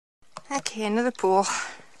Okay, another pool.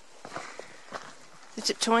 The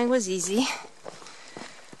tiptoeing was easy.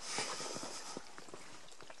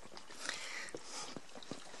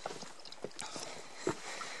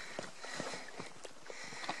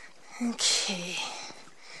 Okay.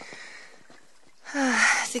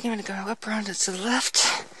 I think I'm going to go up around to the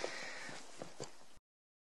left.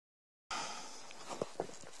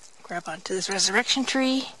 Grab onto this resurrection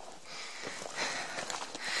tree.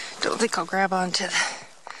 Don't think I'll grab onto the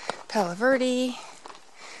Palo Verde.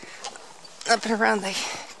 Up and around the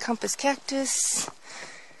compass cactus.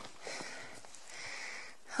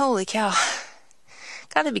 Holy cow.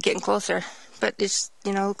 Gotta be getting closer. But it's,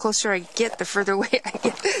 you know, the closer I get, the further away I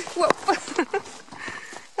get. Whoa.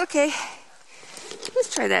 Okay.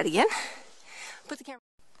 Let's try that again. Put the camera.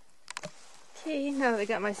 Okay, now that I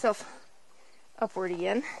got myself upward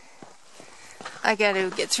again, I gotta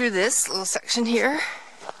get through this little section here.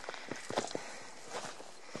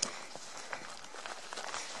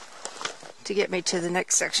 To get me to the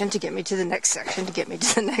next section, to get me to the next section, to get me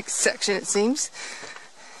to the next section, it seems.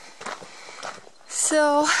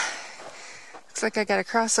 So, looks like I got a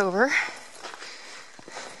crossover.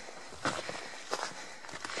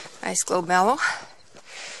 Nice globe mallow.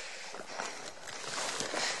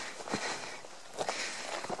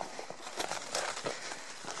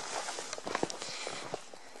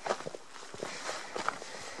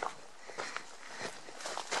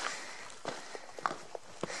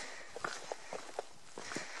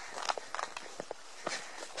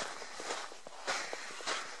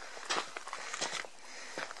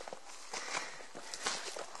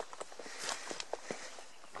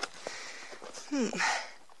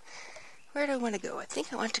 Where do I want to go? I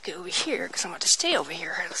think I want to go over here because I want to stay over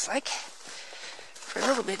here, it looks like. For a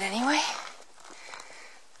little bit anyway.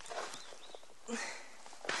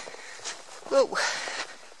 Whoa.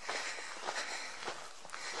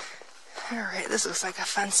 Alright, this looks like a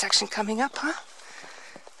fun section coming up, huh?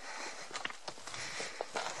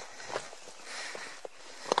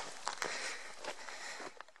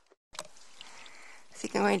 I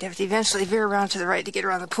think I'm going to have to eventually veer around to the right to get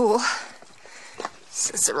around the pool,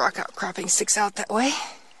 since the rock outcropping sticks out that way.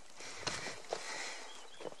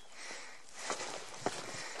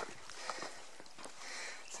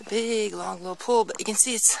 It's a big, long, low pool, but you can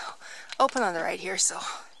see it's open on the right here, so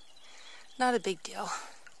not a big deal.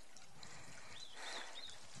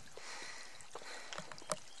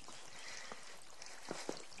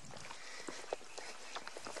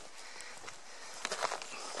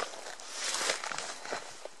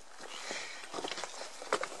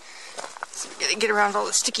 So we gotta get around all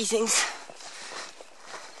the sticky things.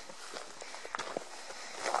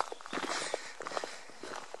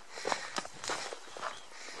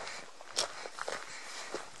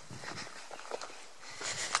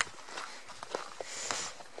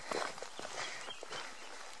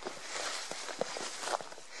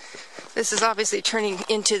 This is obviously turning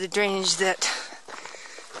into the drainage that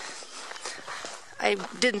I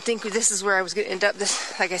didn't think this is where I was going to end up.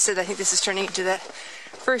 This, like I said, I think this is turning into that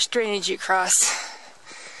first drainage you cross.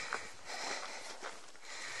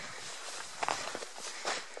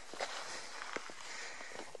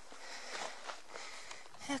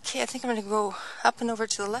 Okay, I think I'm going to go up and over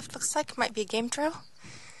to the left. Looks like it might be a game trail.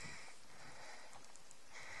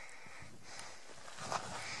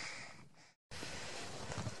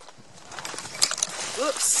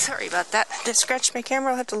 Whoops, sorry about that. Just scratched my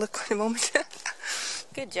camera. I'll have to look in a moment.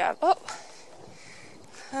 Good job. Oh.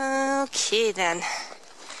 Okay then.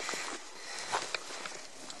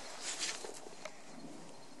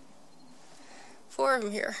 Four of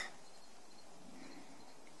them here.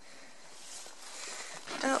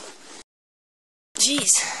 Oh.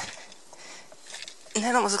 Jeez. And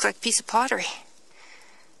that almost looks like a piece of pottery.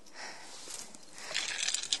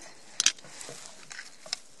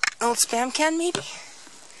 An old Spam can, maybe?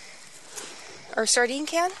 Or sardine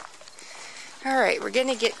can? Alright, we're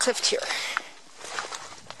gonna get clipped here.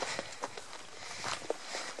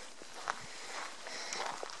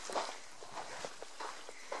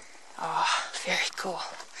 Oh, very cool.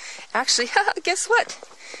 Actually, guess what?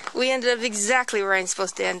 We ended up exactly where I'm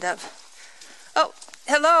supposed to end up. Oh,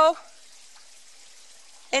 hello?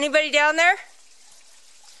 Anybody down there?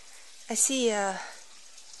 I see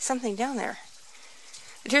something down there.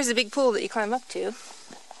 But here's a big pool that you climb up to.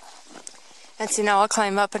 And so now I'll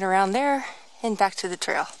climb up and around there and back to the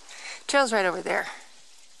trail. Trail's right over there.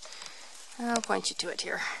 I'll point you to it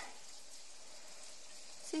here.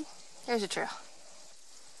 See? There's a trail.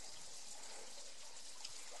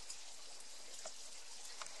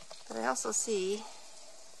 But I also see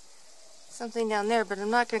something down there, but I'm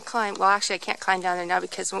not going to climb. Well, actually, I can't climb down there now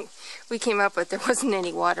because when we came up with, there wasn't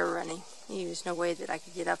any water running. There's no way that I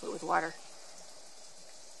could get up it with water.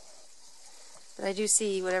 But I do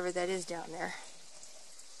see whatever that is down there.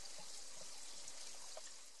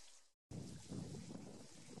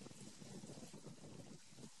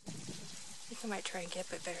 I think I might try and get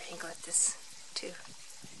a better angle at this too.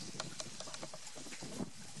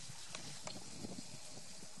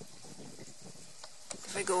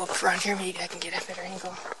 If I go up around here, maybe I can get a better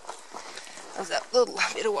angle. There's that little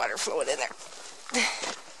bit of water flowing in there.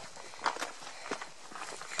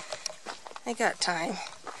 I got time.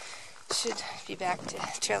 Should be back to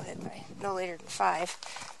trailhead by no later than 5.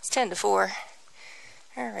 It's 10 to 4.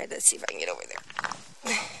 Alright, let's see if I can get over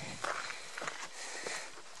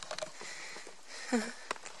there.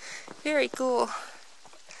 Very cool.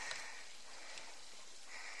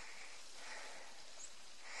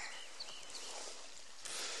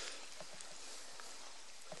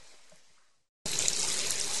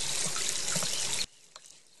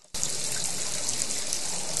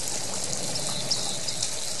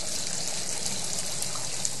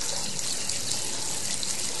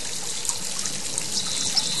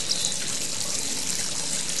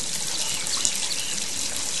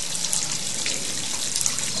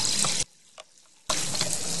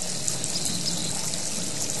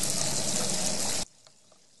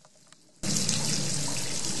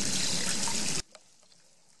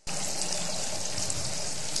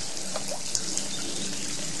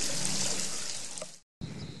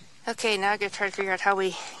 Okay, now I'm going to try to figure out how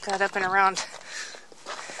we got up and around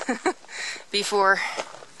before.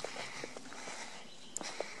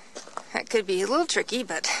 That could be a little tricky,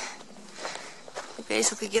 but we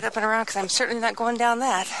basically get up and around because I'm certainly not going down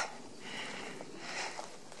that.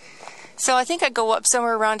 So I think I go up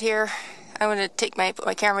somewhere around here. I'm going to put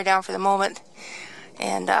my camera down for the moment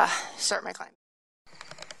and start my climb.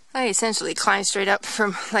 I essentially climb straight up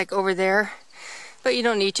from like over there. But you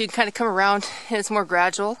don't need to. You can kind of come around, and it's more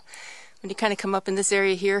gradual. When you kind of come up in this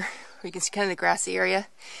area here, where you can see kind of the grassy area,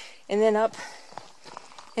 and then up,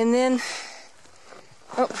 and then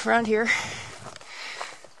around here.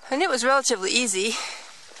 And it was relatively easy.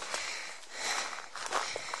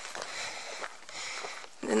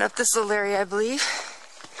 And then up this little area, I believe.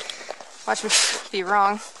 Watch me be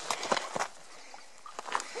wrong.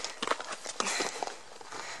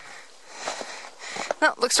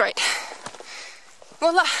 No, looks right.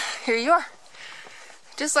 Voila, here you are.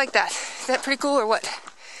 Just like that. Is that pretty cool or what?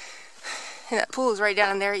 And that pool is right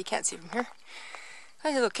down there. You can't see from here.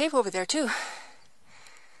 There's a little cave over there too.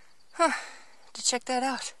 Huh, to check that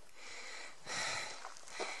out.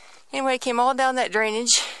 Anyway, I came all down that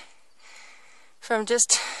drainage from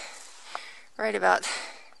just right about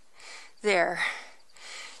there.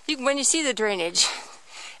 When you see the drainage,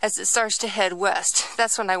 as it starts to head west,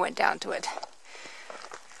 that's when I went down to it.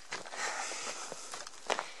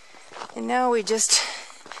 And now we just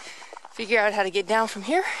figure out how to get down from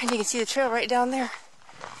here, and you can see the trail right down there.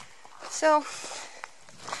 So,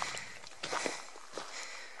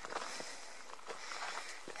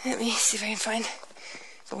 let me see if I can find,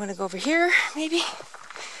 if I want to go over here, maybe.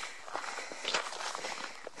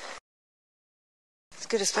 As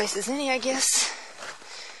good a place as any, I guess.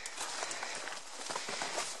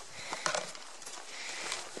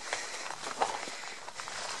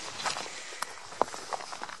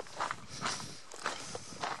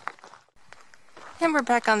 And we're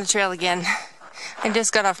back on the trail again. I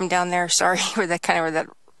just got off from down there, sorry, where that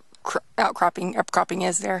upcropping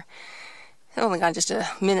is there. I've only gone just a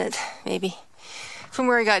minute, maybe, from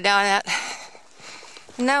where I got down at.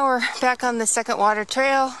 And now we're back on the second water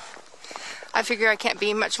trail. I figure I can't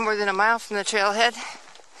be much more than a mile from the trailhead.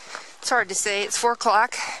 It's hard to say, it's 4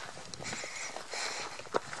 o'clock.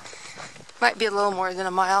 Might be a little more than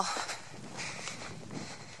a mile.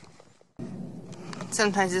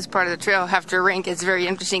 Sometimes this part of the trail after a rain gets very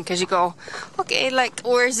interesting because you go, okay, like,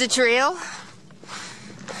 where's the trail?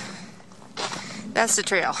 That's the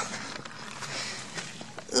trail.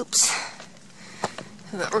 Oops.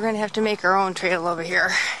 But we're going to have to make our own trail over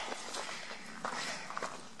here.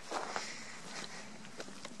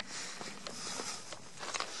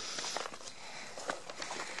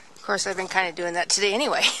 Of course, I've been kind of doing that today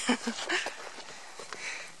anyway.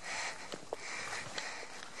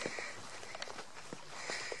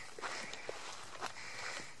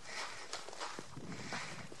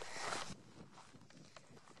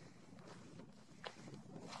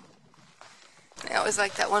 I always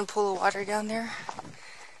like that one pool of water down there.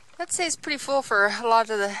 I'd say it's pretty full for a lot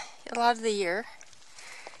of the year.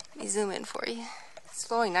 Let me zoom in for you. It's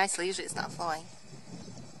flowing nicely. Usually it's not flowing.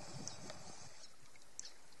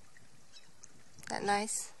 that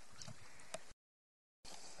nice?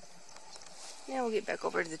 Now we'll get back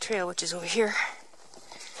over to the trail, which is over here.